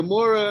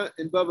Gemara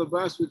in Baba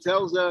Basra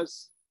tells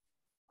us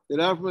that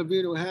Avraham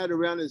Avinu had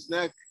around his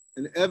neck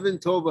an Evan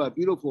Tova, a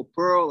beautiful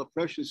pearl, a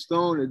precious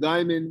stone, a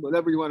diamond,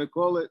 whatever you want to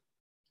call it.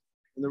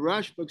 And the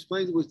Rashba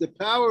explains it was the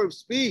power of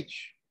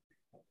speech.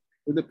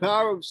 With the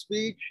power of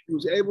speech, he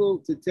was able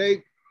to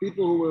take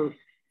people who were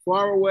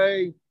far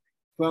away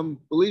from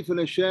belief in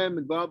Hashem,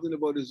 involved in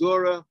Avodah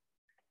Zorah,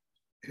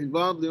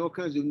 involved in all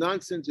kinds of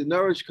nonsense and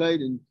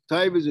nourishkeit and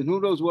taivas and who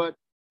knows what,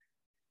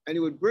 and he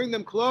would bring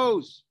them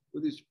close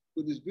with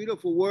his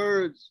beautiful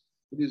words,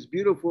 with his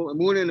beautiful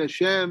emunah in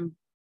Hashem,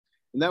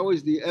 and that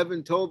was the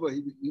Evan Tova.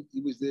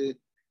 He was the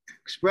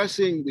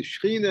expressing the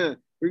Shechina,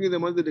 bringing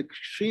them under the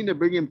Shechina,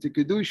 bringing them to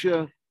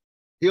Kedusha,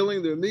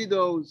 healing their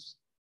midos,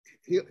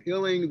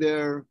 healing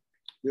their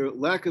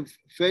lack of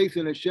faith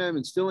in Hashem,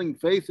 instilling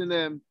faith in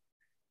them,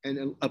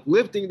 and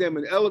uplifting them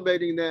and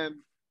elevating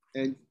them,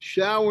 and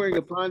showering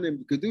upon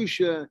them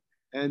Kedusha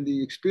and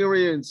the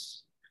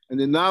experience and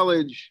the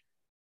knowledge,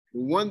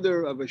 the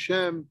wonder of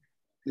Hashem,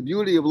 the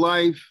beauty of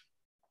life,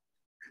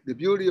 the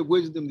beauty of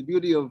wisdom, the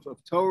beauty of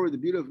Torah, the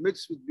beauty of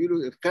mitzvah, the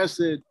beauty of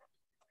chesed.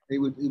 He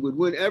would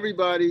win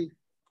everybody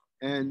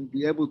and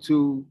be able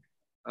to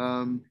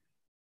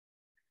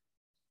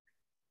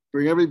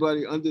bring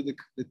everybody under the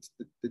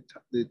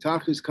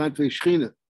Tachlis Kanfei Shechina.